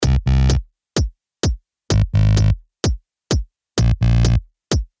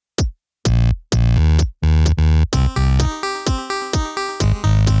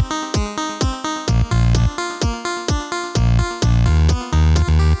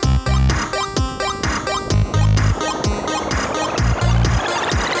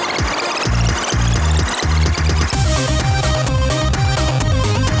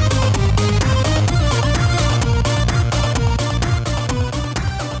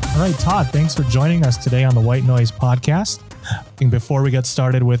All right, Todd, thanks for joining us today on the White Noise Podcast. And before we get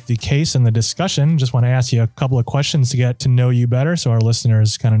started with the case and the discussion, just want to ask you a couple of questions to get to know you better so our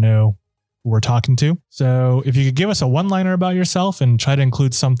listeners kind of know who we're talking to. So if you could give us a one-liner about yourself and try to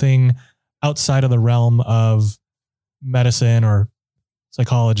include something outside of the realm of medicine or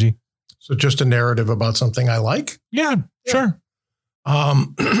psychology. So just a narrative about something I like? Yeah, sure.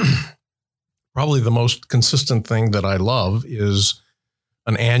 Probably the most consistent thing that I love is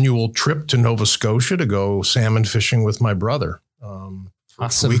an annual trip to Nova Scotia to go salmon fishing with my brother.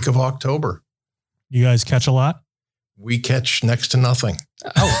 Awesome. Week of October. You guys catch a lot? We catch next to nothing.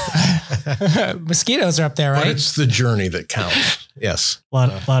 Oh, mosquitoes are up there, right? But it's the journey that counts. Yes.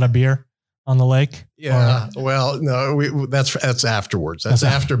 A lot of beer on the lake? Yeah. Well, no, that's afterwards. That's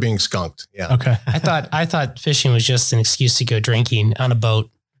after being skunked. Yeah. Okay. I thought fishing was just an excuse to go drinking on a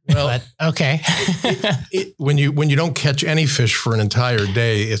boat. Well, but okay. When you don't catch any fish for an entire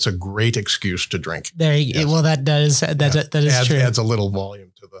day, it's a great excuse to drink. There you Yes. Well, that is true. Adds a little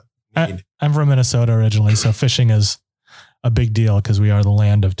volume to the need. I'm from Minnesota originally, so fishing is a big deal because we are the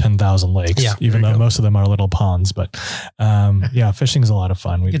land of 10,000 lakes, Yeah. even though most of them are little ponds. But yeah, fishing is a lot of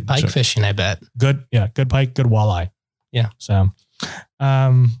fun. Good pike fishing, I bet. Good pike, good walleye. Yeah. So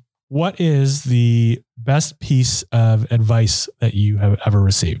what is the best piece of advice that you have ever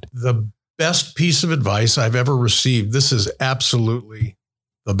received? The best piece of advice I've ever received, this is absolutely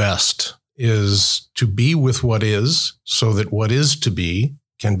the best, is to be with what is so that what is to be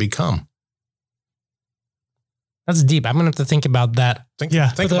can become. That's deep. I'm going to have to think about that Think for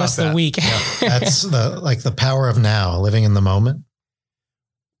about the rest of that. the week. That's the power of now, living in the moment.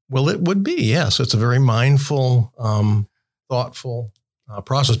 Well, it would be, yes. It's a very mindful, thoughtful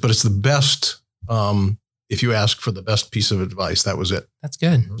process, but it's the best. If you ask for the best piece of advice, that was it. That's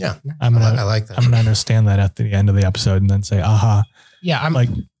good. Yeah. I like that. I'm going to understand that at the end of the episode and then say, aha. Yeah. I'm like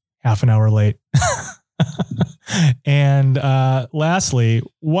half an hour late. And lastly,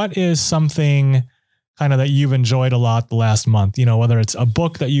 what is something kind of that you've enjoyed a lot the last month? You know, whether it's a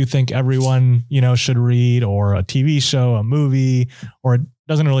book that you think everyone, should read, or a TV show, a movie, or it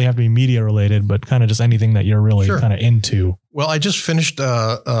doesn't really have to be media related, but kind of just anything that you're really kind of into. Well, I just finished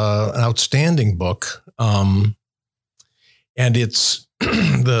an outstanding book. And it's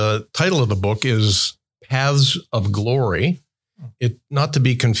the title of the book is Paths of Glory. It not to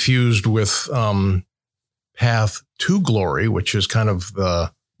be confused with Path to Glory, which is kind of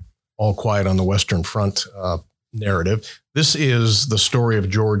the All Quiet on the Western Front narrative. This is the story of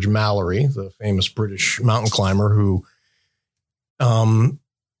George Mallory, the famous British mountain climber who,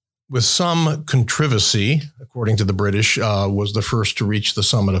 with some controversy, according to the British, was the first to reach the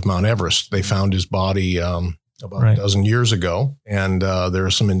summit of Mount Everest. They found his body about a dozen years ago, and there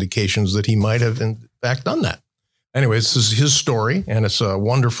are some indications that he might have, in fact, done that. Anyway, this is his story, and it's a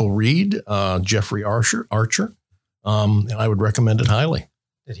wonderful read, Jeffrey Archer, and I would recommend it highly.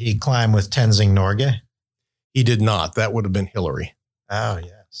 Did he climb with Tenzing Norgay? He did not. That would have been Hillary. Oh,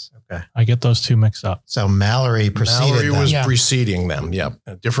 yes. Okay. I get those two mixed up. So Mallory preceded them. Was preceding them. Yeah.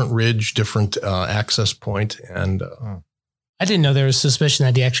 A different ridge, different access point. And I didn't know there was suspicion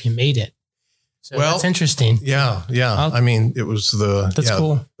that he actually made it. So that's interesting. Yeah. Yeah. I mean, it was that's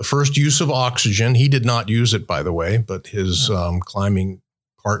cool. The first use of oxygen. He did not use it, by the way, but his climbing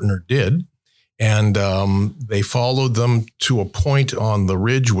partner did. And they followed them to a point on the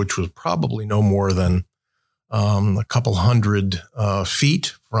ridge, which was probably no more than a couple hundred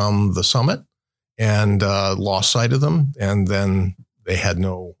feet from the summit, and lost sight of them. And then they had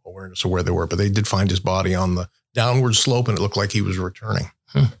no awareness of where they were, but they did find his body on the downward slope, and it looked like he was returning.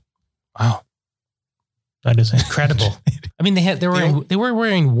 Wow. That is incredible. I mean, they were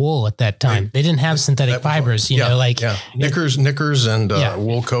wearing wool at that time. They didn't have synthetic fibers, knickers and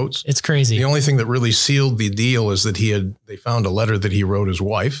wool coats. It's crazy. The only thing that really sealed the deal is that they found a letter that he wrote his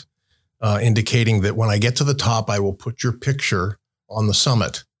wife, indicating that when I get to the top, I will put your picture on the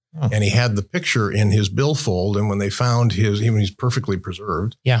summit. Oh. And he had the picture in his billfold. And when they found even he's perfectly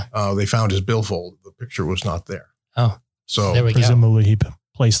preserved. Yeah. They found his billfold. The picture was not there. Oh, so there we presumably he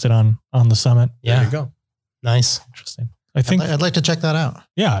placed it on the summit. Yeah. There you go. Nice. Interesting. I think I'd like to check that out.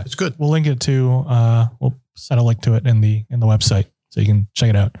 Yeah, it's good. We'll link it to, we'll set a link to it in the website so you can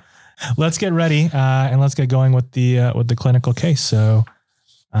check it out. Let's get ready and let's get going with the clinical case. So,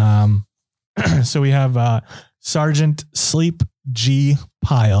 so we have Sergeant Sleep G.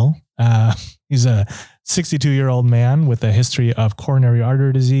 Pyle. He's a 62-year-old man with a history of coronary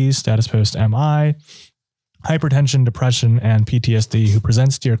artery disease, status post MI, hypertension, depression, and PTSD, who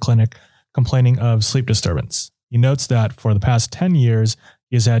presents to your clinic complaining of sleep disturbance. He notes that for the past 10 years,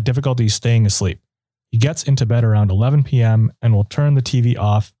 he has had difficulty staying asleep. He gets into bed around 11 p.m. and will turn the TV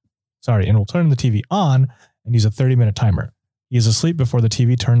off and will turn the TV on and use a 30-minute timer. He is asleep before the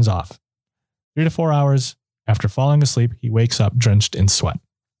TV turns off. 3 to 4 hours after falling asleep, he wakes up drenched in sweat.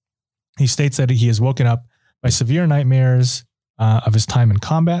 He states that he is woken up by severe nightmares of his time in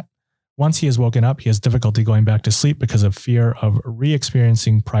combat. Once he is woken up, he has difficulty going back to sleep because of fear of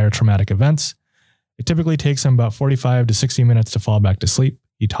re-experiencing prior traumatic events. It typically takes him about 45 to 60 minutes to fall back to sleep.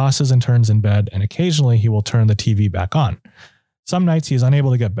 He tosses and turns in bed, and occasionally he will turn the TV back on. Some nights he is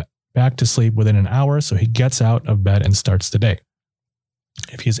unable to get back to sleep within an hour, so he gets out of bed and starts the day.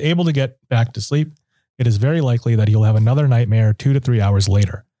 If he is able to get back to sleep, it is very likely that he will have another nightmare 2 to 3 hours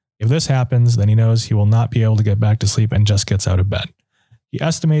later. If this happens, then he knows he will not be able to get back to sleep and just gets out of bed. He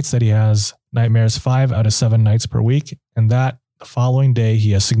estimates that he has nightmares 5 out of 7 nights per week, and that the following day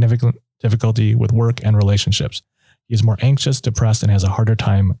he has significant difficulty with work and relationships. He is more anxious, depressed, and has a harder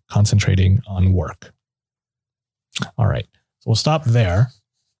time concentrating on work. All right, so we'll stop there.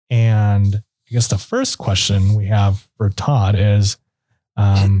 And I guess the first question we have for Todd is,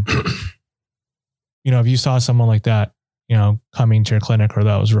 if you saw someone like that, coming to your clinic or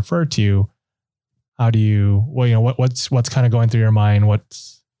that was referred to you, how do you, what's kind of going through your mind?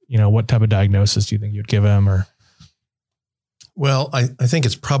 What type of diagnosis do you think you'd give him? Or? Well, I think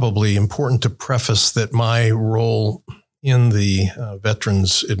it's probably important to preface that my role in the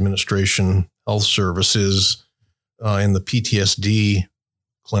Veterans Administration Health Services in the PTSD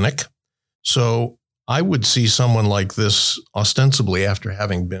clinic. So I would see someone like this ostensibly after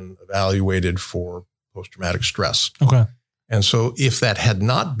having been evaluated for post-traumatic stress. Okay. And so if that had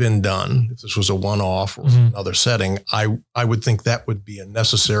not been done, if this was a one-off or another setting, I would think that would be a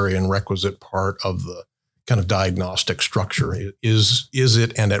necessary and requisite part of the kind of diagnostic structure. Is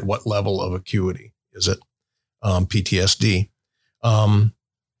it, and at what level of acuity is it PTSD?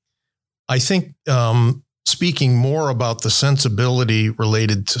 I think speaking more about the sensibility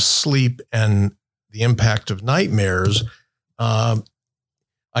related to sleep and the impact of nightmares, I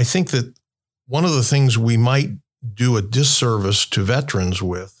think that one of the things we might do a disservice to veterans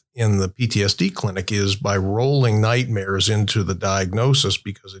with in the PTSD clinic is by rolling nightmares into the diagnosis,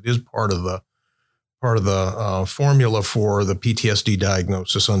 because it is part of the formula for the PTSD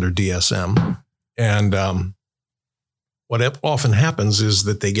diagnosis under DSM. And what often happens is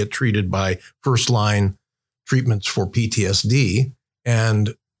that they get treated by first-line treatments for PTSD,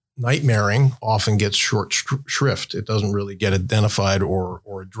 and nightmaring often gets short shrift. It doesn't really get identified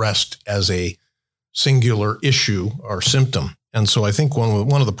or addressed as a singular issue or symptom. And so I think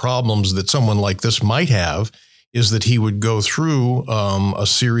one of the problems that someone like this might have is that he would go through a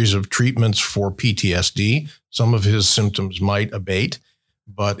series of treatments for PTSD. Some of his symptoms might abate,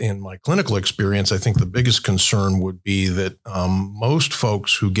 but in my clinical experience, I think the biggest concern would be that most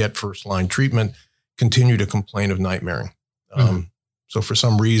folks who get first-line treatment continue to complain of nightmaring. So for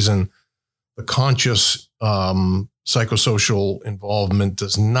some reason, the conscious psychosocial involvement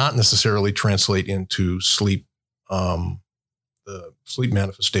does not necessarily translate into sleep, the sleep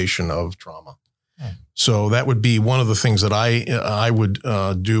manifestation of trauma. So that would be one of the things that I would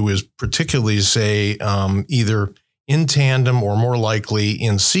do, is particularly say either in tandem or more likely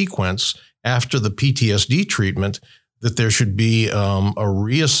in sequence after the PTSD treatment, that there should be a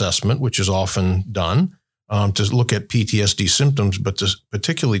reassessment, which is often done to look at PTSD symptoms, but to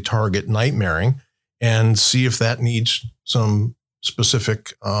particularly target nightmaring and see if that needs some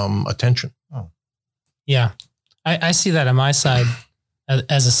specific attention. Oh. Yeah. I see that on my side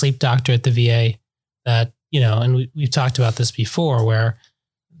as a sleep doctor at the VA, that, and we've talked about this before, where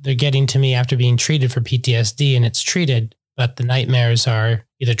they're getting to me after being treated for PTSD and it's treated, but the nightmares are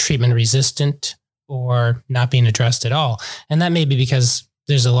either treatment resistant or not being addressed at all. And that may be because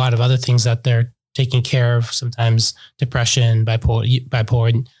there's a lot of other things that they're taking care of, sometimes depression,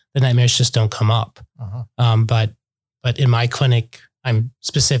 bipolar, the nightmares just don't come up. But in my clinic, I'm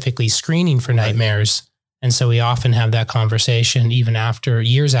specifically screening for nightmares. And so we often have that conversation even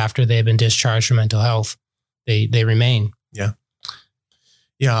years after they've been discharged from mental health, they remain. Yeah.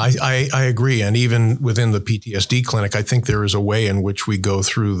 Yeah, I agree. And even within the PTSD clinic, I think there is a way in which we go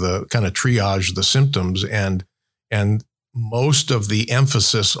through the kind of triage the symptoms, and most of the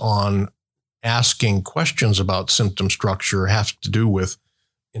emphasis on asking questions about symptom structure has to do with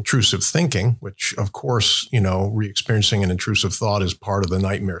intrusive thinking, which of course, re-experiencing an intrusive thought is part of the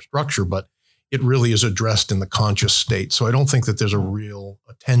nightmare structure, but it really is addressed in the conscious state. So I don't think that there's a real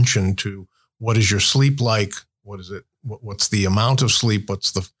attention to what is your sleep like? What is it? What's the amount of sleep?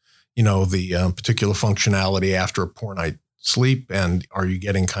 What's the, the particular functionality after a poor night's sleep? And are you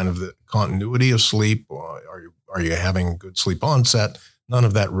getting kind of the continuity of sleep? Or are you having good sleep onset? None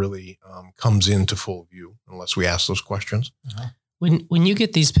of that really comes into full view unless we ask those questions. When you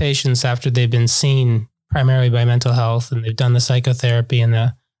get these patients after they've been seen primarily by mental health and they've done the psychotherapy and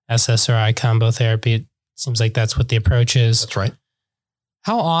the SSRI combo therapy, it seems like that's what the approach is. That's right.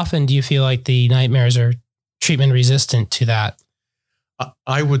 How often do you feel like the nightmares are treatment resistant to that?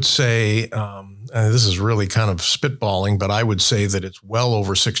 I would say, and this is really kind of spitballing, but I would say that it's well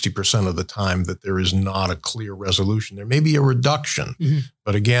over 60% of the time that there is not a clear resolution. There may be a reduction,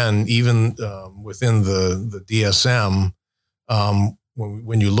 but again, even within the DSM,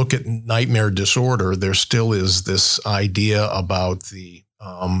 when you look at nightmare disorder, there still is this idea about the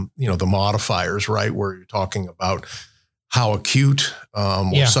modifiers, right? Where you're talking about how acute or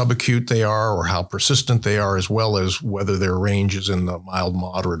subacute they are, or how persistent they are, as well as whether their range is in the mild,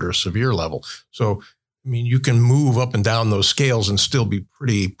 moderate, or severe level. So, I mean, you can move up and down those scales and still be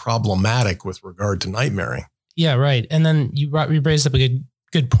pretty problematic with regard to nightmaring. Yeah, right. And then you raised up a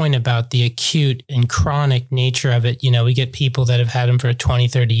good point about the acute and chronic nature of it. You know, we get people that have had them for 20,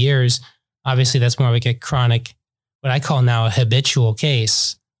 30 years. Obviously, that's more like a chronic, what I call now a habitual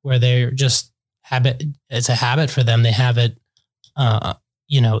case, where they're just it's a habit for them. They have it,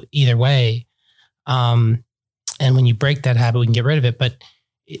 either way. And when you break that habit, we can get rid of it. But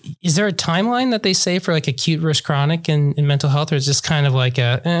is there a timeline that they say for like acute versus chronic in mental health? Or is this kind of like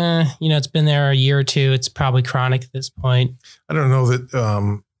it's been there a year or two. It's probably chronic at this point. I don't know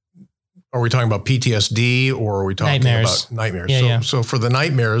that. Are we talking about PTSD or are we talking about nightmares? So for the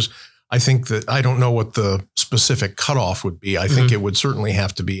nightmares, I think that I don't know what the specific cutoff would be. I think it would certainly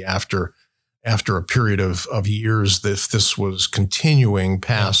have to be after a period of years, if this was continuing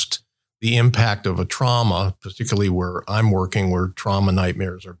past the impact of a trauma, particularly where I'm working, where trauma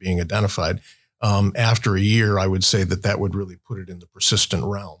nightmares are being identified. After a year, I would say that would really put it in the persistent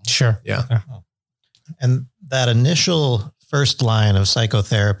realm. Sure. Yeah. Okay. And that initial first line of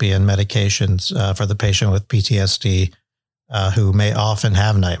psychotherapy and medications for the patient with PTSD who may often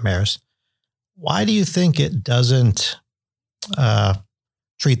have nightmares, why do you think it doesn't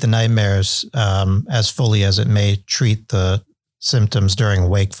treat the nightmares as fully as it may treat the symptoms during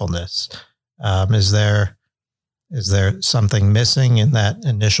wakefulness? Is there something missing in that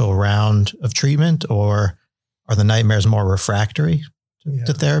initial round of treatment, or are the nightmares more refractory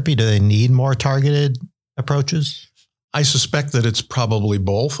to therapy? Do they need more targeted approaches? I suspect that it's probably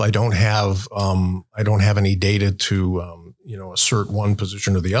both. I don't have any data to assert one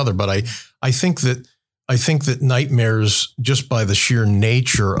position or the other, but I think that nightmares, just by the sheer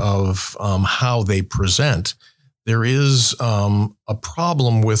nature of how they present, there is a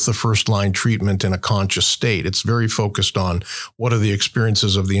problem with the first line treatment in a conscious state. It's very focused on what are the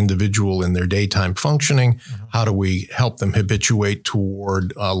experiences of the individual in their daytime functioning. How do we help them habituate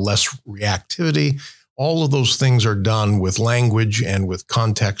toward less reactivity? All of those things are done with language and with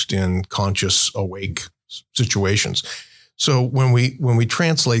context in conscious, awake situations. So when we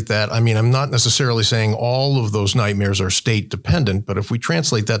translate that, I mean, I'm not necessarily saying all of those nightmares are state dependent, but if we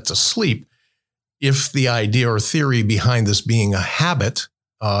translate that to sleep, if the idea or theory behind this being a habit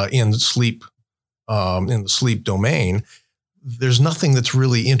in the sleep domain, there's nothing that's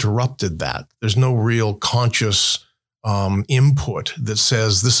really interrupted that. There's no real conscious input that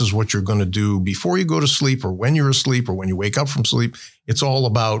says this is what you're going to do before you go to sleep or when you're asleep or when you wake up from sleep. It's all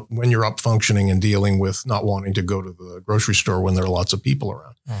about when you're up functioning and dealing with not wanting to go to the grocery store when there are lots of people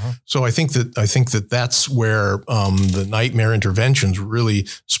around. So I think that that's where the nightmare interventions really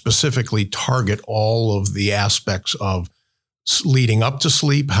specifically target all of the aspects of leading up to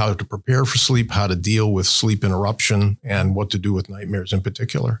sleep, how to prepare for sleep, how to deal with sleep interruption, and what to do with nightmares in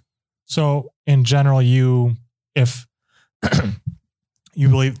particular. So in general, if you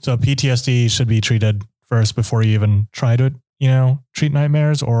believe so PTSD should be treated first before you even try to, treat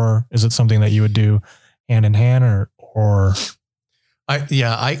nightmares, or is it something that you would do hand in hand or?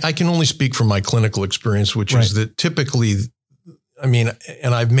 I can only speak from my clinical experience, which is that typically, I mean,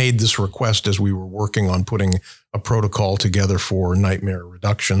 and I've made this request as we were working on putting a protocol together for nightmare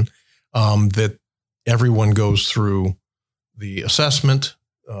reduction, that everyone goes through the assessment,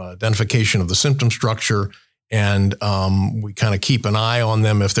 identification of the symptom structure, and we kind of keep an eye on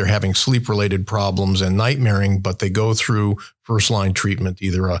them if they're having sleep-related problems and nightmaring, but they go through first-line treatment,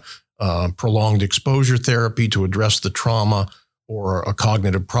 either a prolonged exposure therapy to address the trauma or a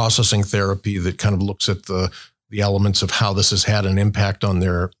cognitive processing therapy that kind of looks at the elements of how this has had an impact on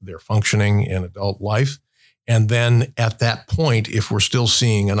their functioning in adult life. And then at that point, if we're still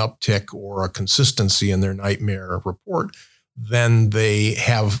seeing an uptick or a consistency in their nightmare report, then they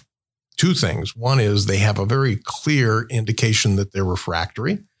have two things. One is they have a very clear indication that they're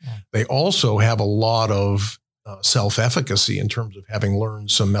refractory. They also have a lot of self-efficacy in terms of having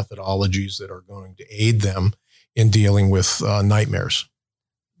learned some methodologies that are going to aid them in dealing with nightmares.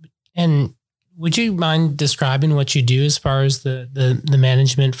 And would you mind describing what you do as far as the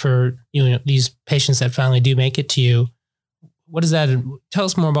management for these patients that finally do make it to you? What is that? Tell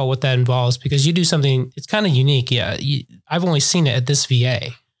us more about what that involves, because you do something, it's kind of unique. Yeah. I've only seen it at this VA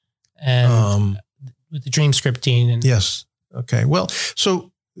and with the dream scripting. And yes. Okay. Well,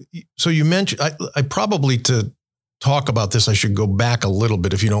 so you mentioned, I probably, to talk about this, I should go back a little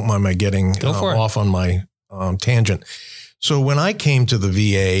bit, if you don't mind my getting off on my tangent. So when I came to the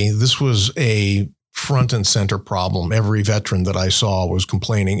VA, this was a front and center problem. Every veteran that I saw was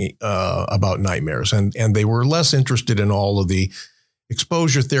complaining about nightmares, and they were less interested in all of the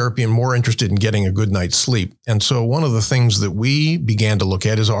exposure therapy and more interested in getting a good night's sleep. And so one of the things that we began to look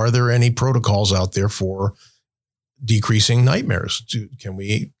at is, are there any protocols out there for decreasing nightmares? Can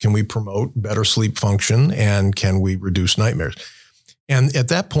we promote better sleep function, and can we reduce nightmares? And at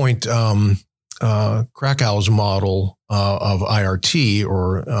that point, Krakau's model of IRT,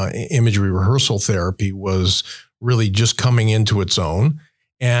 or imagery rehearsal therapy, was really just coming into its own.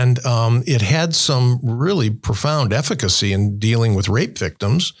 And it had some really profound efficacy in dealing with rape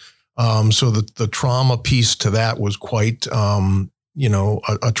victims. So that the trauma piece to that was quite,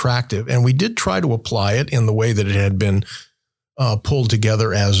 attractive. And we did try to apply it in the way that it had been pulled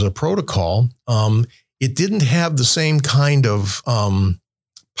together as a protocol. It didn't have the same kind of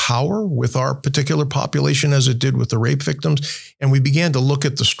power with our particular population as it did with the rape victims. And we began to look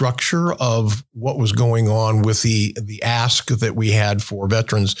at the structure of what was going on with the ask that we had for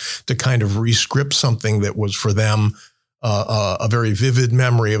veterans to kind of re-script something that was for them a very vivid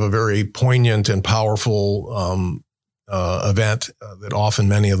memory of a very poignant and powerful event that often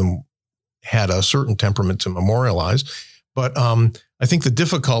many of them had a certain temperament to memorialize. But I think the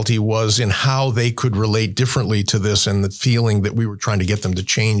difficulty was in how they could relate differently to this, and the feeling that we were trying to get them to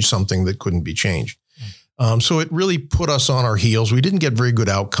change something that couldn't be changed. So it really put us on our heels. We didn't get very good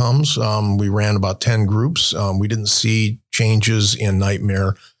outcomes. We ran about 10 groups. We didn't see changes in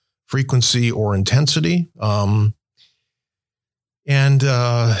nightmare frequency or intensity.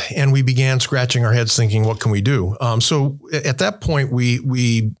 And we began scratching our heads thinking, what can we do? So at that point,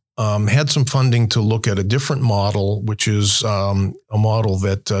 we had some funding to look at a different model, which is a model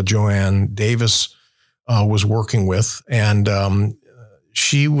that Joanne Davis was working with. And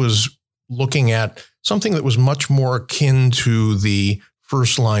she was looking at something that was much more akin to the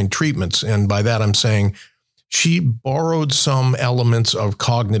first line treatments. And by that, I'm saying she borrowed some elements of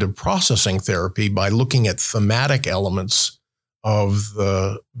cognitive processing therapy by looking at thematic elements of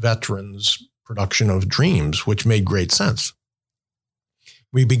the veterans' production of dreams, which made great sense.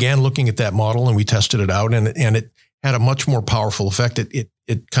 We began looking at that model and we tested it out, and it had a much more powerful effect. It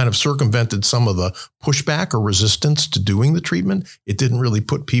kind of circumvented some of the pushback or resistance to doing the treatment. It didn't really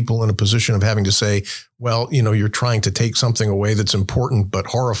put people in a position of having to say, well, you're trying to take something away that's important but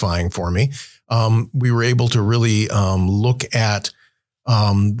horrifying for me. We were able to really look at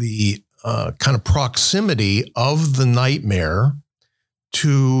the kind of proximity of the nightmare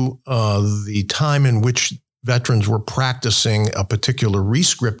to the time in which veterans were practicing a particular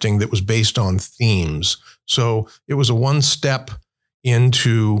re-scripting that was based on themes. So it was a one step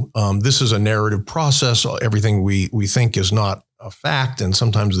into this is a narrative process. Everything we think is not a fact, and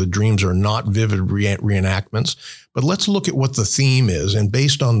sometimes the dreams are not vivid reenactments. But let's look at what the theme is. And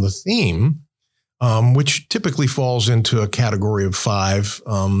based on the theme, which typically falls into a category of 5,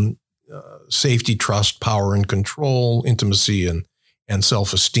 safety, trust, power and control, intimacy, and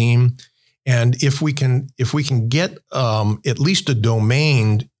self-esteem. And if we can get at least a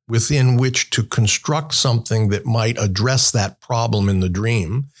domain within which to construct something that might address that problem in the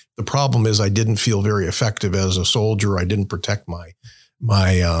dream. The problem is I didn't feel very effective as a soldier. I didn't protect my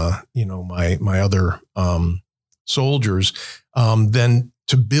other soldiers. Then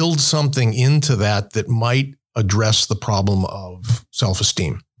to build something into that might address the problem of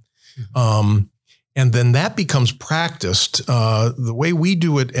self-esteem. And then that becomes practiced. The way we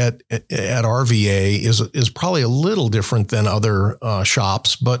do it at RVA is probably a little different than other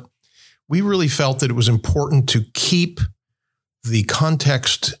shops, but we really felt that it was important to keep the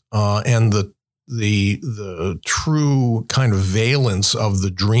context and the true kind of valence of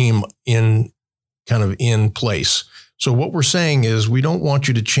the dream in place. So what we're saying is we don't want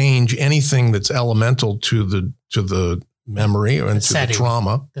you to change anything that's elemental to the memory and to the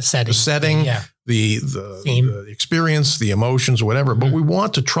trauma, the setting, yeah. The experience, the emotions, whatever, but we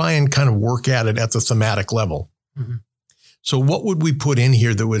want to try and kind of work at it at the thematic level. Mm-hmm. So what would we put in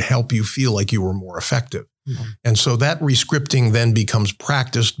here that would help you feel like you were more effective? Mm-hmm. And so that re-scripting then becomes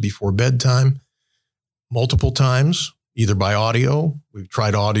practiced before bedtime multiple times, either by audio. We've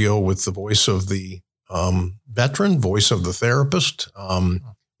tried audio with the voice of the veteran, voice of the therapist.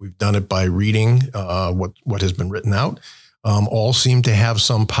 We've done it by reading what has been written out. All seem to have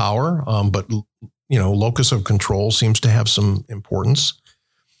some power, but locus of control seems to have some importance.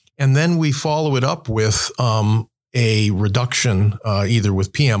 And then we follow it up with a reduction, either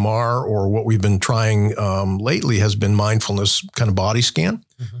with PMR or what we've been trying lately has been mindfulness kind of body scan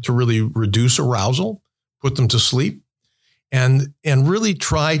to really reduce arousal, put them to sleep, and really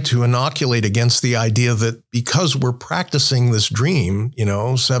try to inoculate against the idea that because we're practicing this dream,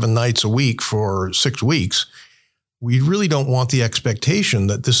 7 nights a week for 6 weeks, we really don't want the expectation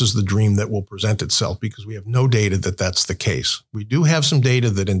that this is the dream that will present itself, because we have no data that that's the case. We do have some data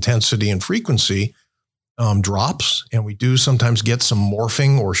that intensity and frequency drops, and we do sometimes get some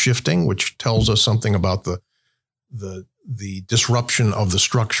morphing or shifting, which tells us something about the disruption of the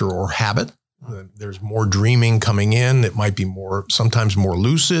structure or habit. There's more dreaming coming in. It might be sometimes more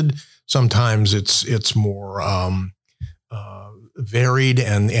lucid. Sometimes it's more varied,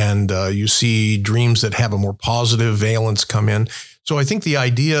 and you see dreams that have a more positive valence come in. So I think the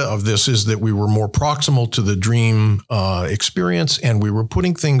idea of this is that we were more proximal to the dream experience, and we were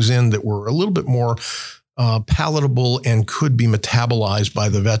putting things in that were a little bit more palatable and could be metabolized by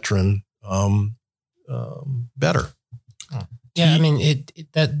the veteran better. Yeah, I mean,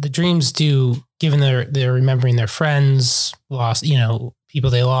 that the dreams do, given they're remembering their friends lost, people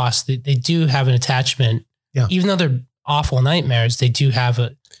they lost, they do have an attachment. Yeah. Even though they're awful nightmares, they do have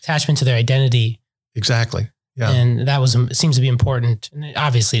an attachment to their identity. Exactly. Yeah. And that seems to be important. And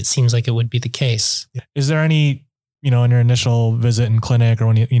obviously it seems like it would be the case. Is there any, in your initial visit in clinic, or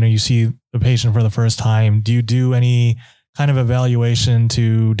when you see the patient for the first time, do you do any kind of evaluation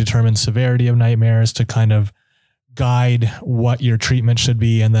to determine severity of nightmares, to kind of guide what your treatment should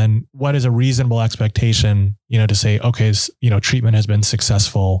be? And then what is a reasonable expectation, to say, okay, treatment has been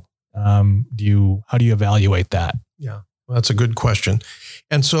successful. How do you evaluate that? Yeah, well, that's a good question.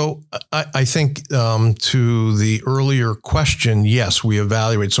 And so I think to the earlier question, yes, we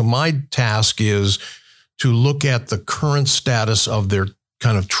evaluate. So my task is to look at the current status of their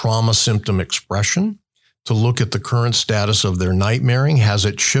kind of trauma symptom expression, to look at the current status of their nightmaring. Has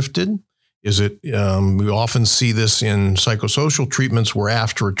it shifted? Is it, we often see this in psychosocial treatments where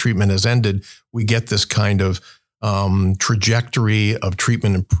after a treatment has ended, we get this kind of trajectory of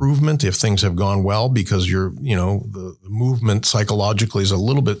treatment improvement if things have gone well, because the movement psychologically is a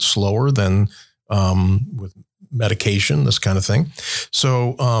little bit slower than with medication, this kind of thing.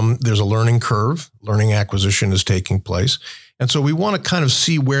 So there's a learning curve, learning acquisition is taking place. And so we want to kind of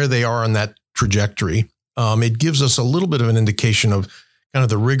see where they are on that trajectory. It gives us a little bit of an indication of kind of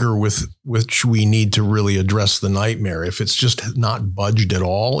the rigor with which we need to really address the nightmare. If it's just not budged at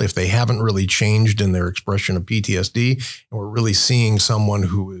all, if they haven't really changed in their expression of PTSD, and we're really seeing someone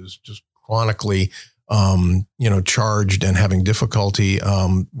who is just chronically, charged and having difficulty,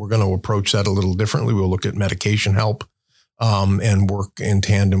 we're going to approach that a little differently. We'll look at medication help and work in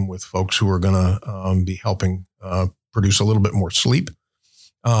tandem with folks who are going to be helping produce a little bit more sleep.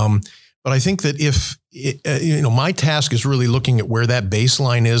 But I think that if, my task is really looking at where that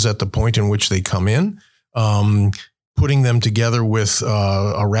baseline is at the point in which they come in, putting them together with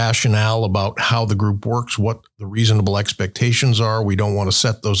a rationale about how the group works, what the reasonable expectations are. We don't want to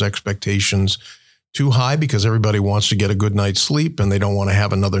set those expectations too high, because everybody wants to get a good night's sleep and they don't want to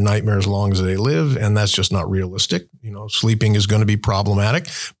have another nightmare as long as they live. And that's just not realistic. Sleeping is going to be problematic,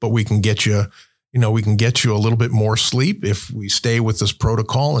 but we can get you a little bit more sleep if we stay with this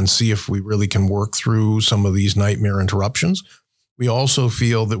protocol and see if we really can work through some of these nightmare interruptions. We also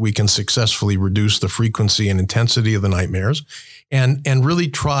feel that we can successfully reduce the frequency and intensity of the nightmares, and really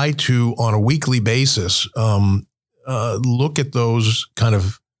try to, on a weekly basis, look at those kind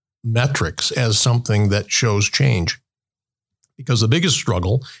of metrics as something that shows change. Because the biggest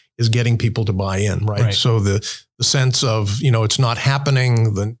struggle is getting people to buy in, right? So the sense of, it's not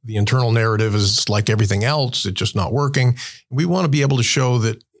happening. The internal narrative is like everything else. It's just not working. We want to be able to show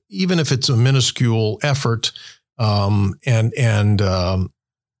that even if it's a minuscule effort, and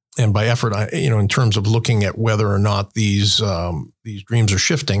by effort, in terms of looking at whether or not these dreams are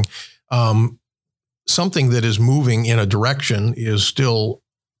shifting, something that is moving in a direction is still,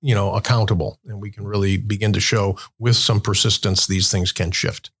 accountable, and we can really begin to show with some persistence these things can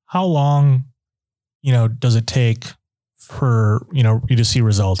shift. How long, does it take for, you to see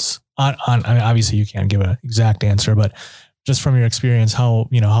results on obviously you can't give an exact answer, but just from your experience, how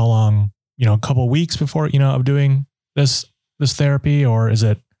long, a couple of weeks before, of doing this therapy, or is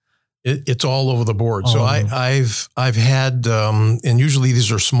it? It's all over the board. So I've had, and usually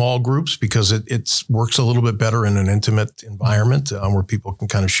these are small groups because it works a little bit better in an intimate environment where people can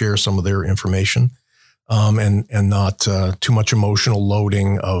kind of share some of their information. and not too much emotional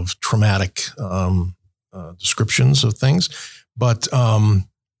loading of traumatic descriptions of things. But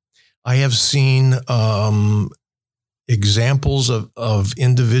I have seen examples of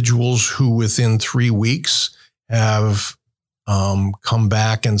individuals who within 3 weeks have come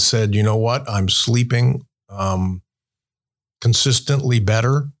back and said, you know what, I'm sleeping consistently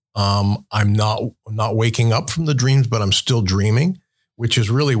better. I'm not waking up from the dreams, but I'm still dreaming, which is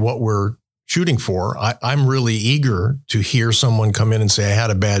really what we're shooting for. I'm really eager to hear someone come in and say, I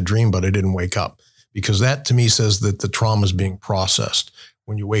had a bad dream, but I didn't wake up, because that to me says that the trauma is being processed.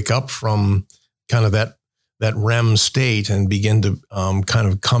 When you wake up from kind of that REM state and begin to kind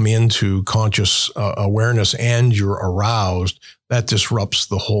of come into conscious awareness and you're aroused, that disrupts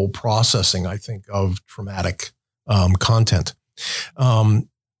the whole processing, I think, of traumatic content.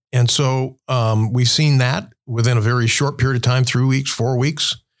 And so we've seen that within a very short period of time, 3 weeks, 4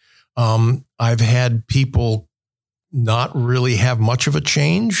 weeks. I've had people not really have much of a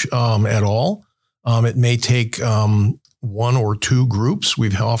change at all. It may take 1 or 2 groups.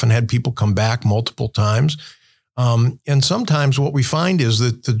 We've often had people come back multiple times. And sometimes what we find is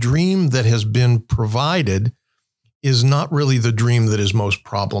that the dream that has been provided is not really the dream that is most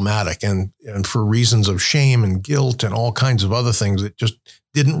problematic. And for reasons of shame and guilt and all kinds of other things, it just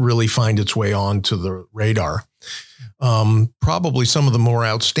didn't really find its way onto the radar. Probably some of the more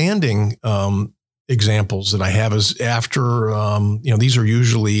outstanding examples that I have is after, these are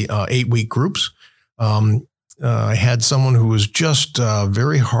usually 8-week groups. I had someone who was just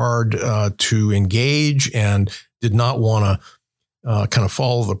very hard to engage and did not want to kind of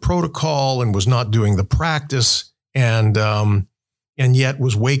follow the protocol and was not doing the practice, and yet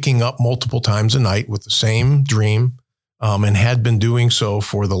was waking up multiple times a night with the same dream, and had been doing so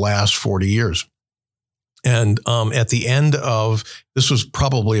for the last 40 years. And at the end of, this was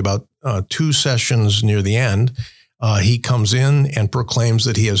probably about 2 sessions near the end, he comes in and proclaims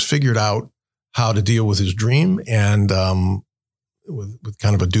that he has figured out how to deal with his dream. And with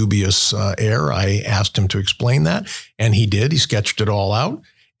kind of a dubious air, I asked him to explain that. And he did. He sketched it all out.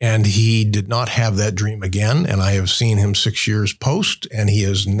 And he did not have that dream again. And I have seen him 6 years post, and he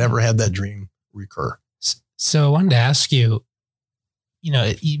has never had that dream recur. So I wanted to ask you,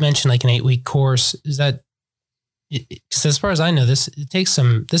 you mentioned like an 8-week course. Is that, because as far as I know, this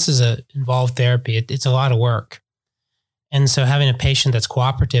is a involved therapy. It's a lot of work. And so having a patient that's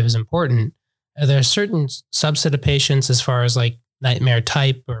cooperative is important. Are there a certain subset of patients as far as like nightmare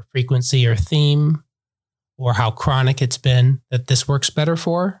type or frequency or theme, or how chronic it's been, that this works better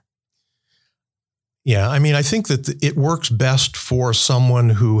for? Yeah, I mean, I think that it works best for someone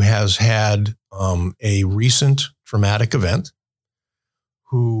who has had a recent traumatic event,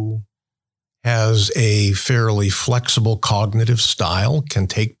 who has a fairly flexible cognitive style, can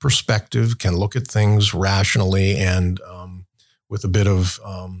take perspective, can look at things rationally and with a bit of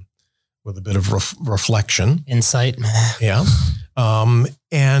reflection, insight. Yeah.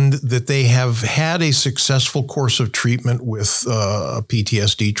 And that they have had a successful course of treatment with a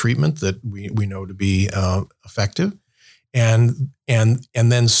PTSD treatment that we know to be effective, and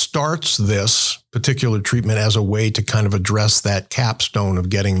then starts this particular treatment as a way to kind of address that capstone of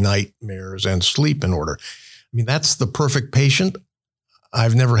getting nightmares and sleep in order. I mean, that's the perfect patient.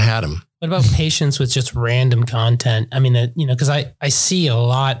 I've never had him. What about patients with just random content? I mean, because I see a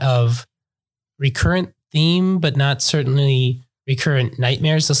lot of recurrent theme, but not certainly recurrent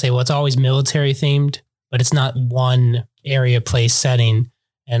nightmares. They'll say, well, it's always military themed, but it's not one area, place, setting.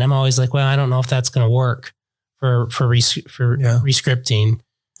 And I'm always like, well, I don't know if that's going to work for rescripting.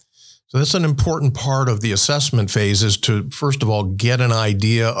 So that's an important part of the assessment phase, is to, first of all, get an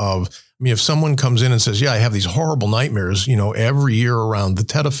idea of, I mean, if someone comes in and says, yeah, I have these horrible nightmares, every year around the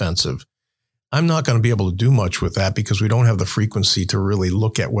Tet Offensive, I'm not going to be able to do much with that because we don't have the frequency to really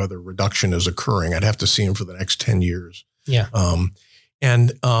look at whether reduction is occurring. I'd have to see him for the next 10 years. Yeah.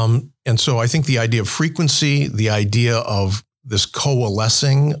 And so I think the idea of frequency, the idea of this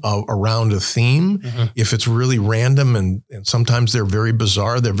coalescing around a theme, if it's really random and sometimes they're very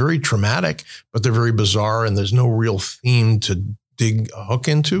bizarre, they're very traumatic, but they're very bizarre and there's no real theme to dig a hook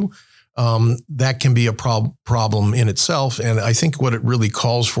into. That can be a problem in itself. And I think what it really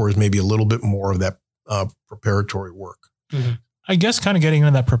calls for is maybe a little bit more of that preparatory work. Mm-hmm. I guess kind of getting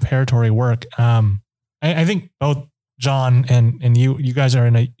into that preparatory work. I think both John and you guys are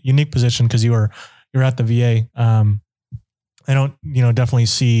in a unique position because you're at the VA. I don't, definitely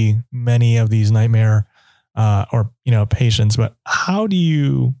see many of these nightmare patients, but how do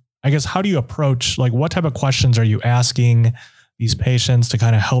you approach, like, what type of questions are you asking these patients to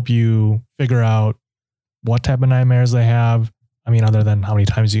kind of help you figure out what type of nightmares they have? I mean, other than how many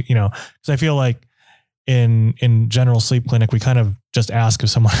times because I feel like in general sleep clinic, we kind of just ask if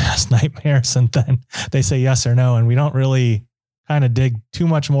someone has nightmares and then they say yes or no. And we don't really kind of dig too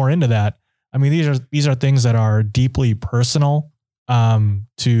much more into that. I mean, these are things that are deeply personal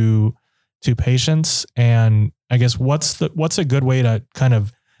to patients. And I guess what's a good way to kind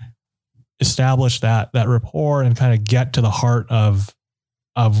of establish that rapport and kind of get to the heart of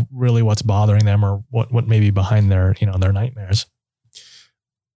really what's bothering them or what may be behind their nightmares?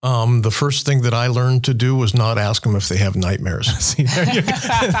 The first thing that I learned to do was not ask them if they have nightmares. See, there you go.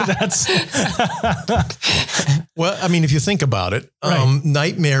 Well, I mean, if you think about it, Right.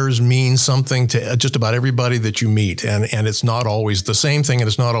 Nightmares mean something to just about everybody that you meet. And it's not always the same thing. And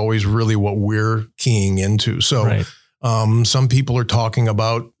it's not always really what we're keying into. So Right. some people are talking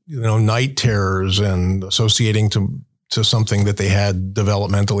about, night terrors and associating to something that they had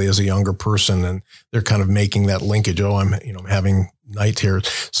developmentally as a younger person. And they're kind of making that linkage. Oh, I'm having night terrors.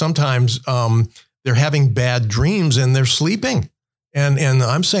 Sometimes they're having bad dreams and they're sleeping. And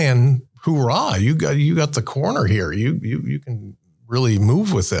I'm saying, hoorah, you got the corner here. You can really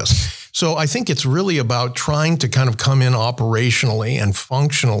move with this. So I think it's really about trying to kind of come in operationally and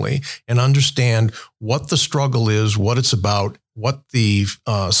functionally and understand what the struggle is, what it's about, what the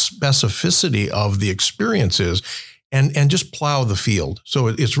specificity of the experience is, and just plow the field. So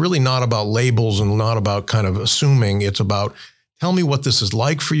it's really not about labels and not about kind of assuming. It's about, tell me what this is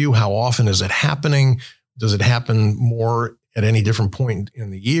like for you. How often is it happening? Does it happen more at any different point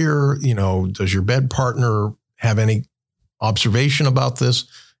in the year? Does your bed partner have any observation about this?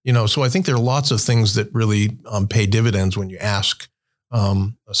 So I think there are lots of things that really pay dividends when you ask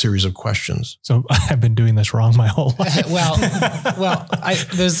a series of questions. So I've been doing this wrong my whole life. well,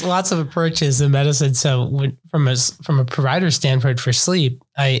 there's lots of approaches in medicine. So from a provider standpoint for sleep,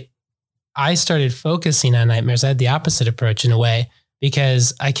 I started focusing on nightmares. I had the opposite approach in a way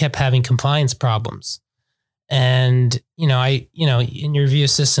because I kept having compliance problems. And, in your review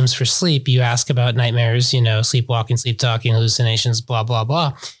systems for sleep, you ask about nightmares, sleepwalking, sleep talking, hallucinations, blah, blah,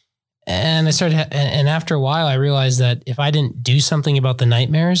 blah. And and after a while, I realized that if I didn't do something about the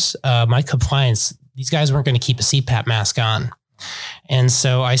nightmares, my compliance, these guys weren't going to keep a CPAP mask on. And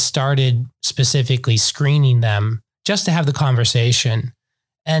so I started specifically screening them just to have the conversation.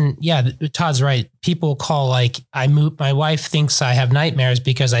 And yeah, Todd's right. People call my wife thinks I have nightmares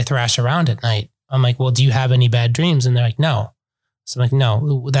because I thrash around at night. I'm like, well, do you have any bad dreams? And they're like, no. So I'm like,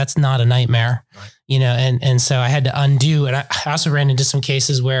 no, that's not a nightmare, right. And so I had to undo. And I also ran into some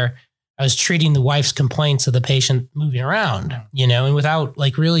cases where I was treating the wife's complaints of the patient moving around, and without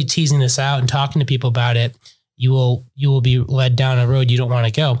really teasing this out and talking to people about it, you will be led down a road you don't want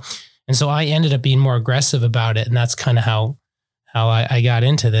to go. And so I ended up being more aggressive about it. And that's kind of how I got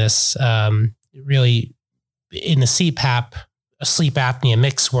into this, really in the CPAP, a sleep apnea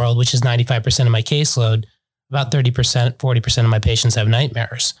mix world, which is 95% of my caseload. About 30%, 40% of my patients have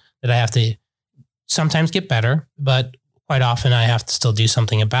nightmares that I have to sometimes get better, but quite often I have to still do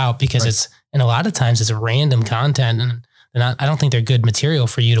something about because and a lot of times it's random content and I don't think they're good material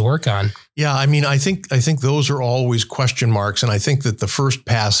for you to work on. Yeah. I mean, I think those are always question marks. And I think that the first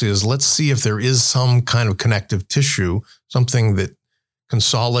pass is, let's see if there is some kind of connective tissue, something that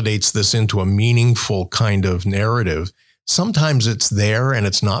consolidates this into a meaningful kind of narrative. Sometimes it's there and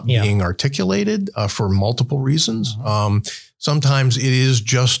it's not being articulated for multiple reasons. Sometimes it is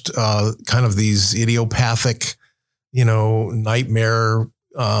just kind of these idiopathic, nightmare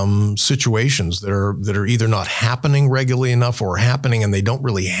situations that are either not happening regularly enough or happening and they don't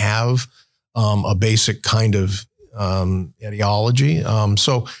really have a basic kind of etiology.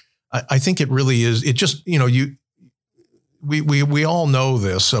 So I think it really is. It just we all know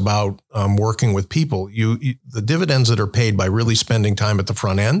this about working with people. The dividends that are paid by really spending time at the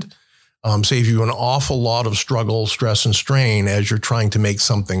front end save you an awful lot of struggle, stress, and strain as you're trying to make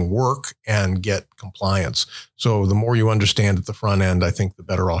something work and get compliance. So the more you understand at the front end, I think the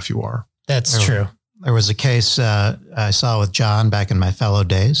better off you are. That's true. There was a case I saw with John back in my fellow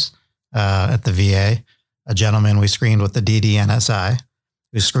days at the VA, a gentleman we screened with the DDNSI,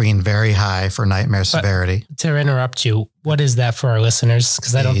 who screened very high for nightmare severity. To interrupt you, what is that for our listeners?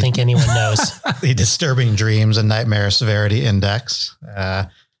 Because I don't think anyone knows. The Disturbing Dreams and Nightmare Severity Index.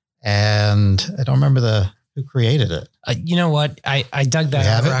 And I don't remember who created it. You know what? I dug that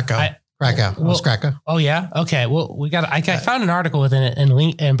out. Krakow. It was Krakow. Oh yeah. Okay. Well, I found an article within it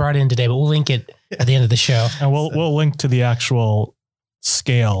and brought it in today, but we'll link it at the end of the show. And we'll link to the actual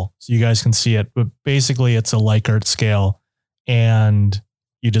scale so you guys can see it. But basically, it's a Likert scale, and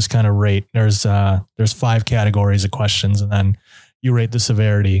you just kind of rate. There's 5 categories of questions, and then you rate the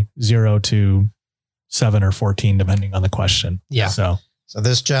severity 0 to 7 or 14, depending on the question. Yeah. So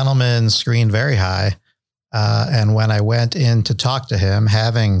this gentleman screened very high, And when I went in to talk to him,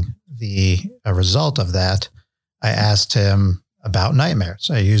 having a result of that, I asked him about nightmares.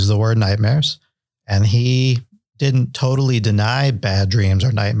 I used the word nightmares, and he didn't totally deny bad dreams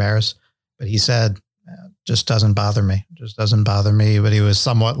or nightmares, but he said, just doesn't bother me. Just doesn't bother me. But he was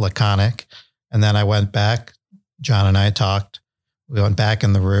somewhat laconic. And then I went back. John and I talked. We went back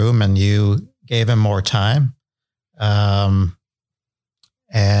in the room, and you gave him more time. And,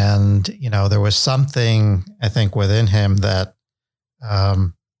 there was something, I think, within him that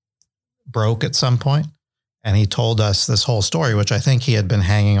broke at some point. And he told us this whole story, which I think he had been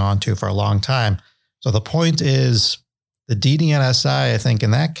hanging on to for a long time. So the point is, the DDNSI, I think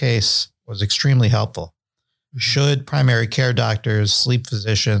in that case, was extremely helpful. Should primary care doctors, sleep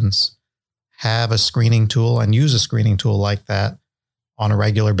physicians have a screening tool and use a screening tool like that on a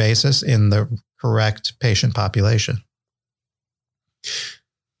regular basis in the correct patient population?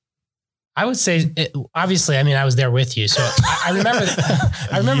 I would say, obviously, I was there with you. So I remember,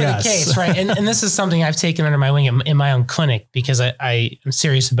 Yes. the case, right? And this is something I've taken under my wing in my own clinic because I am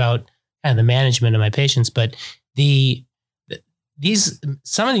serious about kind of the management of my patients. But some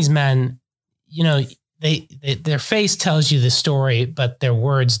of these men, their face tells you the story, but their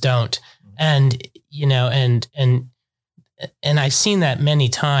words don't. And, and I've seen that many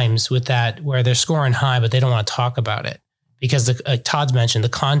times with that, where they're scoring high, but they don't want to talk about it because Todd's mentioned the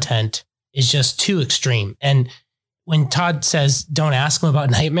content is just too extreme. And when Todd says, don't ask them about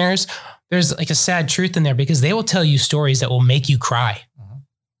nightmares, there's like a sad truth in there because they will tell you stories that will make you cry.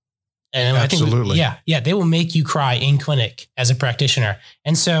 And absolutely. I think, they will make you cry in clinic as a practitioner.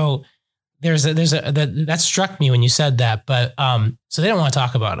 And so that struck me when you said that, but, so they don't want to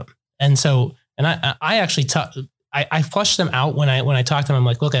talk about them. And so, and I actually I flushed them out when I talked to them. I'm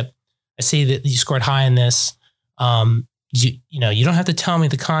like, look, I see that you scored high in this. You don't have to tell me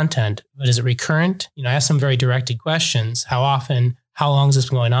the content, but is it recurrent? I asked some very directed questions. How often, how long has this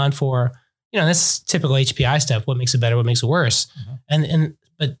been going on for? This is typical HPI stuff. What makes it better? What makes it worse? Mm-hmm.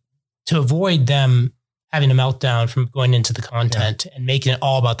 But to avoid them having a meltdown from going into the content and making it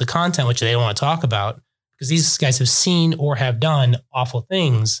all about the content, which they don't want to talk about, because these guys have seen or have done awful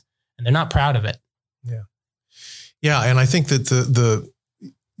things and they're not proud of it. Yeah. Yeah. And I think that the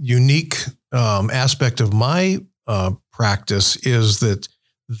unique aspect of my practice is that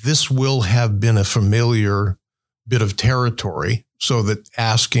this will have been a familiar bit of territory, so that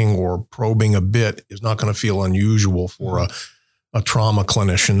asking or probing a bit is not going to feel unusual for a trauma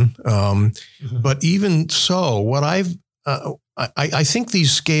clinician. But even so, what I think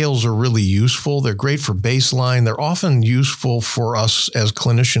these scales are really useful. They're great for baseline. They're often useful for us as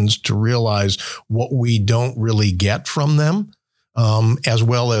clinicians to realize what we don't really get from them. As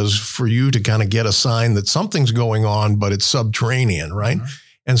well as for you to kind of get a sign that something's going on, but it's subterranean, right? Mm-hmm.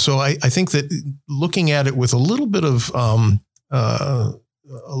 And so I think that looking at it with a little bit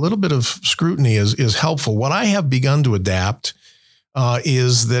of scrutiny is helpful. What I have begun to adapt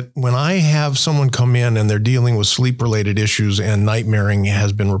is that when I have someone come in and they're dealing with sleep-related issues and nightmaring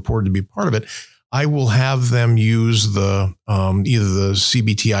has been reported to be part of it, I will have them use the either the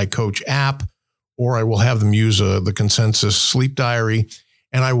CBTI Coach app, or I will have them use the Consensus Sleep Diary.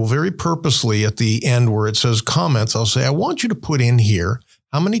 And I will very purposely at the end where it says comments, I'll say, I want you to put in here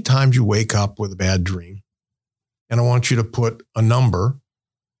how many times you wake up with a bad dream. And I want you to put a number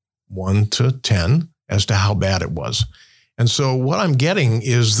 1 to 10 as to how bad it was. And so what I'm getting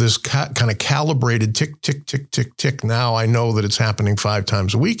is this kind of calibrated tick, tick, tick, tick, tick. Now I know that it's happening 5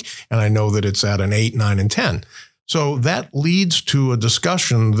 times a week, and I know that it's at an 8, 9, and 10. So that leads to a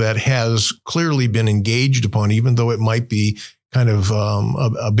discussion that has clearly been engaged upon, even though it might be kind of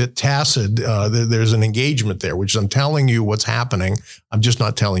a bit tacit. There's an engagement there, which is I'm telling you what's happening. I'm just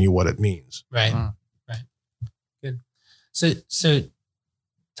not telling you what it means. Right. Right. Good. So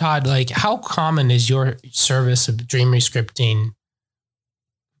Todd, like, how common is your service of dream rescripting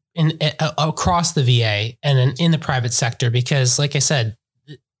across the VA and in the private sector? Because, like I said,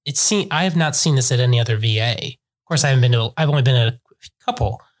 I have not seen this at any other VA. Of course, I've only been at a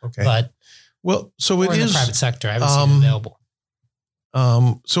couple. Okay. But so it is in the private sector. I haven't seen it available.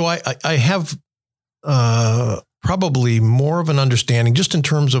 So I have probably more of an understanding just in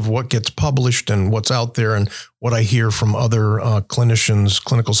terms of what gets published and what's out there and what I hear from other clinicians,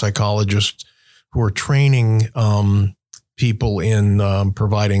 clinical psychologists who are training people in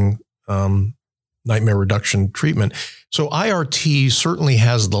providing nightmare reduction treatment. So IRT certainly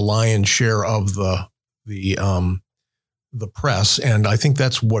has the lion's share of the press, and I think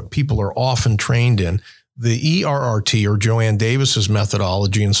that's what people are often trained in. the ERRT, or Joanne Davis's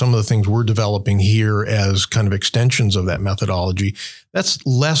methodology, and some of the things we're developing here as kind of extensions of that methodology, that's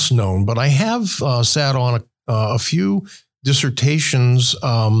less known. But I have sat on a few dissertations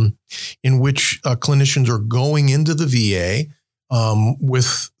in which clinicians are going into the VA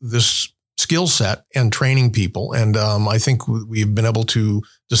with this skill set and training people. And I think we've been able to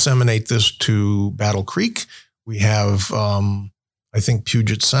disseminate this to Battle Creek. We have, I think,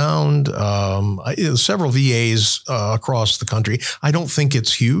 Puget Sound, several VAs across the country. I don't think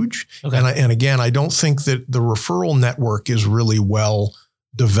it's huge. Okay. And again, I don't think that the referral network is really well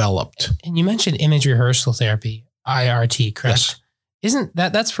developed. And you mentioned image rehearsal therapy, IRT, correct? Yes. Isn't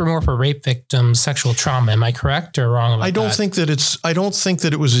that's more for rape victims, sexual trauma? Am I correct or wrong about that? I don't think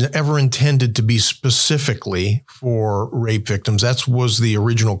that it was ever intended to be specifically for rape victims. That was the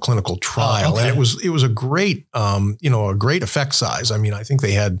original clinical trial. Oh, okay. And it was a great, a great effect size. I mean, I think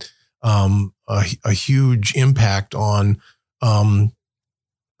they had a huge impact on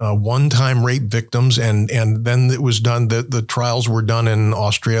one-time rape victims. And then it was done, the trials were done in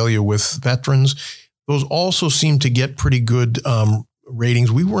Australia with veterans. Those also seem to get pretty good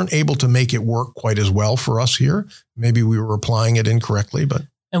ratings. We weren't able to make it work quite as well for us here. Maybe we were applying it incorrectly, but.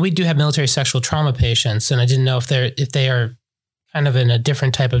 And we do have military sexual trauma patients. And I didn't know if they are kind of in a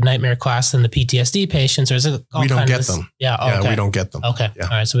different type of nightmare class than the PTSD patients, or is it all we don't kind get of them. Yeah. Yeah, Okay. we don't get them. Okay. Yeah. All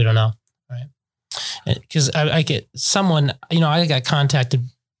right. So we don't know. All right. Because I get someone, I got contacted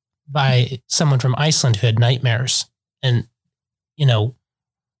by someone from Iceland who had nightmares, and,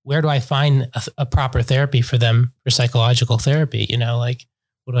 where do I find a proper therapy for them for psychological therapy?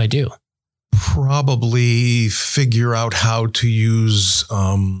 What do I do? Probably figure out how to use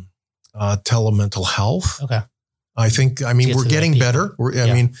telemental health. Okay. We're getting better.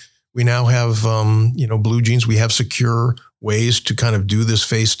 We now have, Blue Jeans. We have secure ways to kind of do this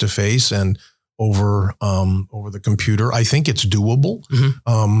face to face and over the computer. I think it's doable.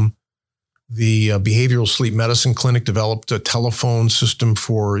 Mm-hmm. The Behavioral Sleep Medicine Clinic developed a telephone system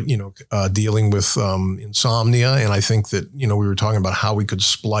for, dealing with insomnia. And I think that, we were talking about how we could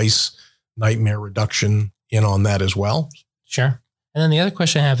splice nightmare reduction in on that as well. Sure. And then the other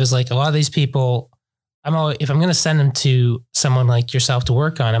question I have is, like, a lot of these people, if I'm going to send them to someone like yourself to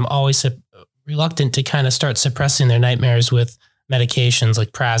work on, I'm always reluctant to kind of start suppressing their nightmares with medications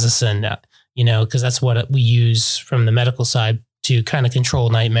like Prazosin, because that's what we use from the medical side to kind of control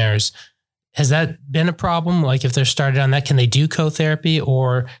nightmares. Has that been a problem? Like, if they're started on that, can they do co-therapy,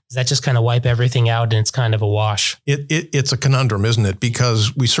 or does that just kind of wipe everything out and it's kind of a wash? It's a conundrum, isn't it?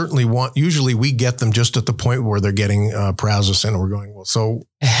 Because we certainly usually we get them just at the point where they're getting Prazosin, and we're going, well, so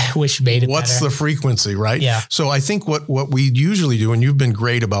which made it what's better? The frequency, right? Yeah. So I think what we usually do, and you've been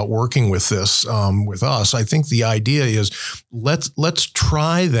great about working with this with us, I think the idea is let's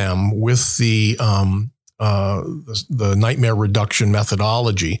try them with the nightmare reduction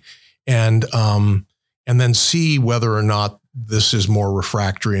methodology. And then see whether or not this is more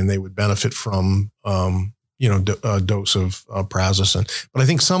refractory and they would benefit from, a dose of Prazosin. But I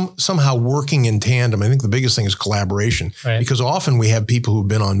think somehow working in tandem, I think the biggest thing is collaboration, Right. because often we have people who've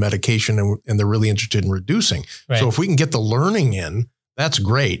been on medication and they're really interested in reducing. Right. So if we can get the learning in, that's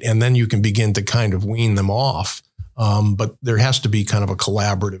great. And then you can begin to kind of wean them off. But there has to be kind of a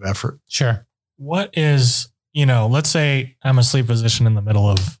collaborative effort. Sure. What is, let's say I'm a sleep physician in the middle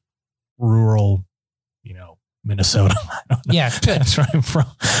of rural, Minnesota. I don't know. Yeah, good. That's where I'm from.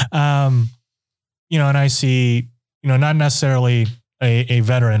 And I see, not necessarily a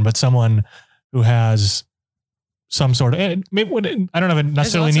veteran, but someone who has some sort of, I don't know if it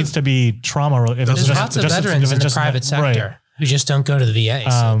necessarily needs to be trauma. If There's lots of veterans in the private sector right. who just don't go to the VA.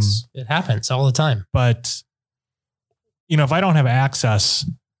 So it happens all the time. But, if I don't have access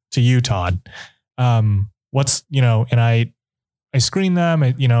to you, Todd, what's, and I screen them,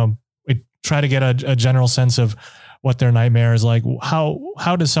 we try to get a general sense of what their nightmare is like.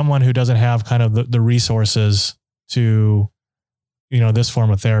 How does someone who doesn't have kind of the resources to, this form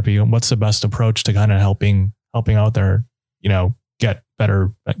of therapy, what's the best approach to kind of helping out their, get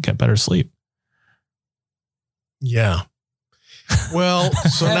better sleep? Yeah. Well,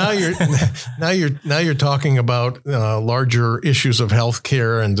 so now you're talking about larger issues of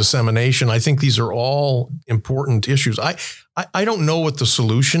healthcare and dissemination. I think these are all important issues. I don't know what the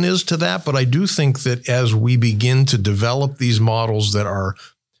solution is to that, but I do think that as we begin to develop these models that are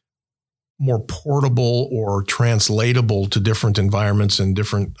more portable or translatable to different environments and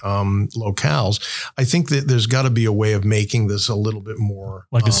different locales, I think that there's got to be a way of making this a little bit more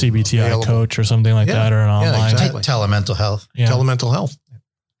like a CBTI available. Coach or something like that, or an online. Exactly. Telemental health. Yeah. Telemental health.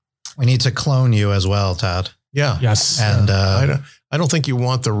 We need to clone you as well, Todd. Yeah. Yes. And I don't think you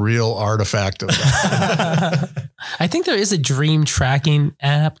want the real artifact of that. I think there is a dream tracking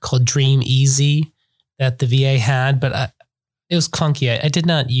app called Dream Easy that the VA had, but it was clunky. I did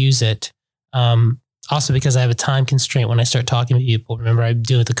not use it. Also because I have a time constraint when I start talking to people. Remember, I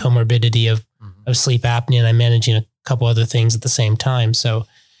deal with the comorbidity of sleep apnea, and I'm managing a couple other things at the same time. So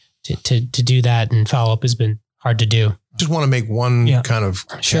to do that and follow up has been hard to do. Just want to make one kind of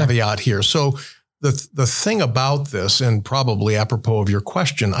caveat here. So the thing about this, and probably apropos of your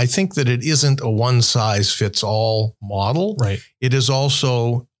question, I think that it isn't a one size fits all model. Right. It is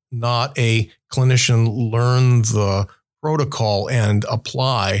also not a clinician learn the protocol and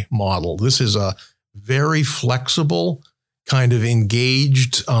apply model. This is a very flexible kind of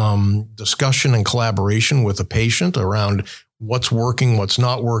engaged discussion and collaboration with a patient around what's working, what's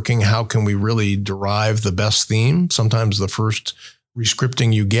not working, how can we really derive the best theme. Sometimes the first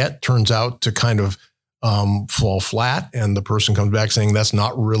rescripting you get turns out to kind of fall flat, and the person comes back saying that's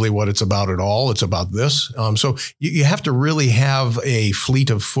not really what it's about at all. It's about this. So you have to really have a fleet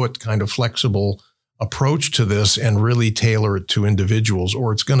of foot kind of flexible approach to this and really tailor it to individuals,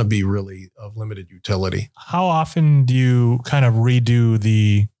 or it's going to be really of limited utility. How often do you kind of redo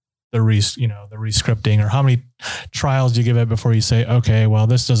the rescripting, or how many trials do you give it before you say, okay, well,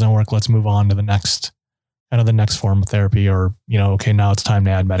 this doesn't work, let's move on to the next form of therapy, or, okay, now it's time to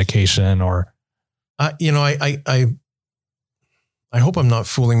add medication, or I hope I'm not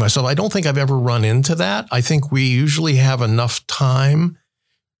fooling myself. I don't think I've ever run into that. I think we usually have enough time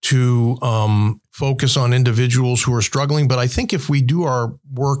to focus on individuals who are struggling. But I think if we do our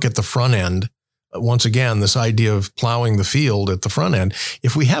work at the front end, once again, this idea of plowing the field at the front end,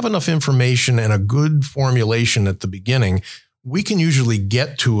 if we have enough information and a good formulation at the beginning, we can usually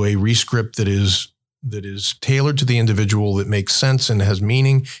get to a rescript that is tailored to the individual, that makes sense and has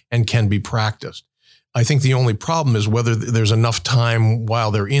meaning and can be practiced. I think the only problem is whether there's enough time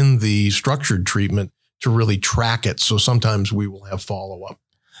while they're in the structured treatment to really track it. So sometimes we will have follow-up.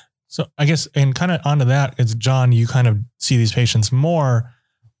 So I guess, and kind of onto that, it's John, you kind of see these patients more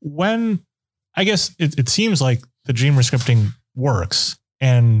when, I guess it seems like the dream rescripting works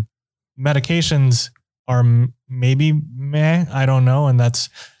and medications are maybe meh, I don't know. And that's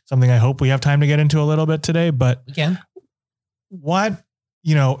something I hope we have time to get into a little bit today, but what,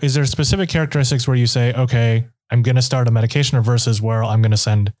 is there specific characteristics where you say, okay, I'm going to start a medication, or versus where I'm going to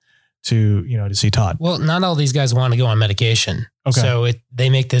send to see Todd? Well, not all these guys want to go on medication. Okay. So they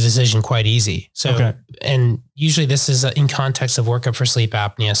make the decision quite easy. So, and usually this is in context of workup for sleep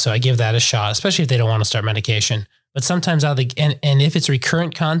apnea. So I give that a shot, especially if they don't want to start medication. But sometimes and if it's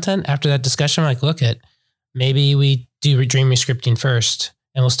recurrent content after that discussion, I'm like, maybe we do dream rescripting first,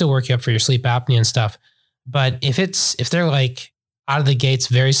 and we'll still work you up for your sleep apnea and stuff. But if they're like out of the gates,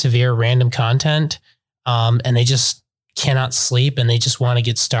 very severe random content, and they just cannot sleep and they just want to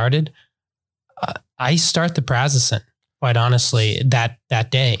get started, I start the prazosin, quite honestly, that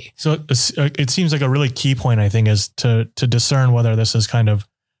day. So it seems like a really key point, I think, is to discern whether this is kind of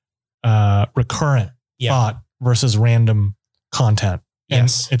recurrent thought versus random content. And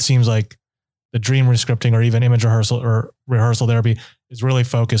it seems like the dream rescripting or even image rehearsal or rehearsal therapy is really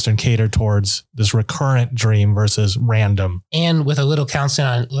focused and catered towards this recurrent dream versus random. And with a little counseling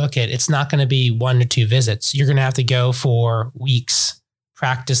on it's not going to be 1 or 2 visits. You're going to have to go for weeks,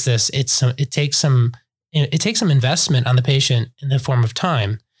 practice this. It takes some investment on the patient in the form of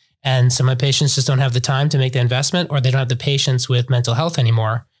time. And some of my patients just don't have the time to make the investment, or they don't have the patience with mental health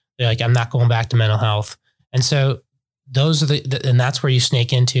anymore. They're like, I'm not going back to mental health. And so those are and that's where you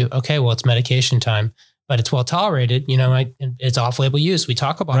snake into, okay, well, it's medication time, but it's well tolerated. It's off-label use. We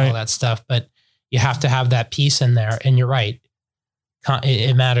talk about all that stuff, but you have to have that piece in there. And you're right.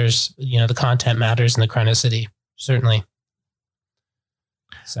 It matters. The content matters and the chronicity, certainly.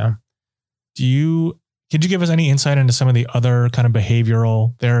 So could you give us any insight into some of the other kind of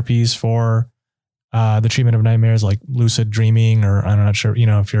behavioral therapies for the treatment of nightmares, like lucid dreaming, or I'm not sure,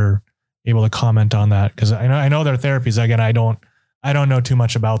 if you're able to comment on that? Because I know their therapies. Again, I don't know too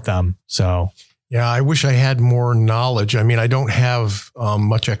much about them. So yeah, I wish I had more knowledge. I mean, I don't have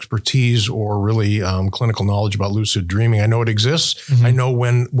much expertise or really clinical knowledge about lucid dreaming. I know it exists. Mm-hmm. I know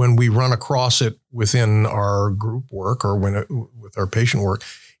when we run across it within our group work or with our patient work,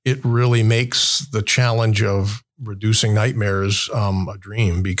 it really makes the challenge of reducing nightmares a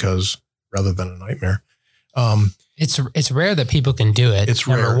dream, because rather than a nightmare. It's rare that people can do it. It's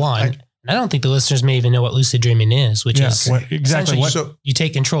number rare. one. I don't think the listeners may even know what lucid dreaming is, which is exactly you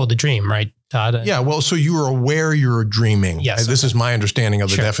take control of the dream, right? Todd. Yeah, well, so you are aware you're dreaming. Yes. This is my understanding of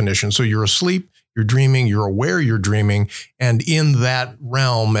the Sure. definition. So you're asleep, you're dreaming, you're aware you're dreaming. And in that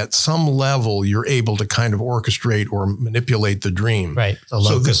realm, at some level, you're able to kind of orchestrate or manipulate the dream. Right. The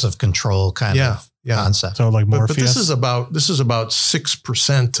locus of control kind of concept. So like Morpheus. But this is about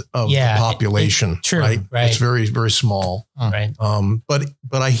 6% of the population. True, right? right. It's very, very small. Right.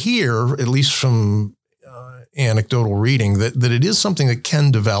 But I hear, at least from anecdotal reading, that it is something that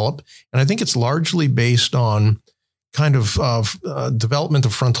can develop. And I think it's largely based on kind of development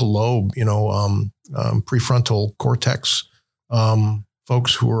of frontal lobe, prefrontal cortex,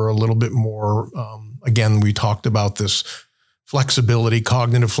 folks who are a little bit more, again, we talked about this flexibility,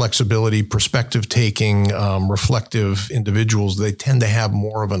 cognitive flexibility, perspective taking, reflective individuals. They tend to have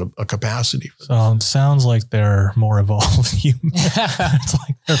more of a capacity for So it sounds like they're more evolved human. It's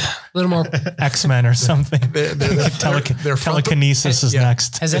like they're A little more. X-Men or something. Their Telekinesis is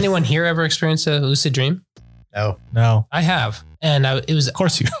next. Has anyone here ever experienced a lucid dream? No. I have. And it was, Of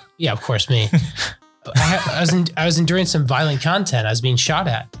course you. yeah, of course, me. I was enduring some violent content. I was being shot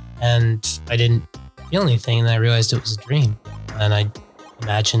at and I didn't feel anything. And then I realized it was a dream. And I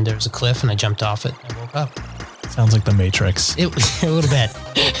imagined there was a cliff and I jumped off it and I woke up. Sounds like the Matrix. A little bit.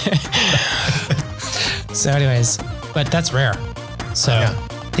 So anyways, but that's rare. So Yeah.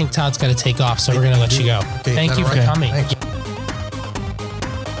 I think Todd's got to take off. So we're going to let you go. Okay, Thank is you that for all right? coming. Thanks.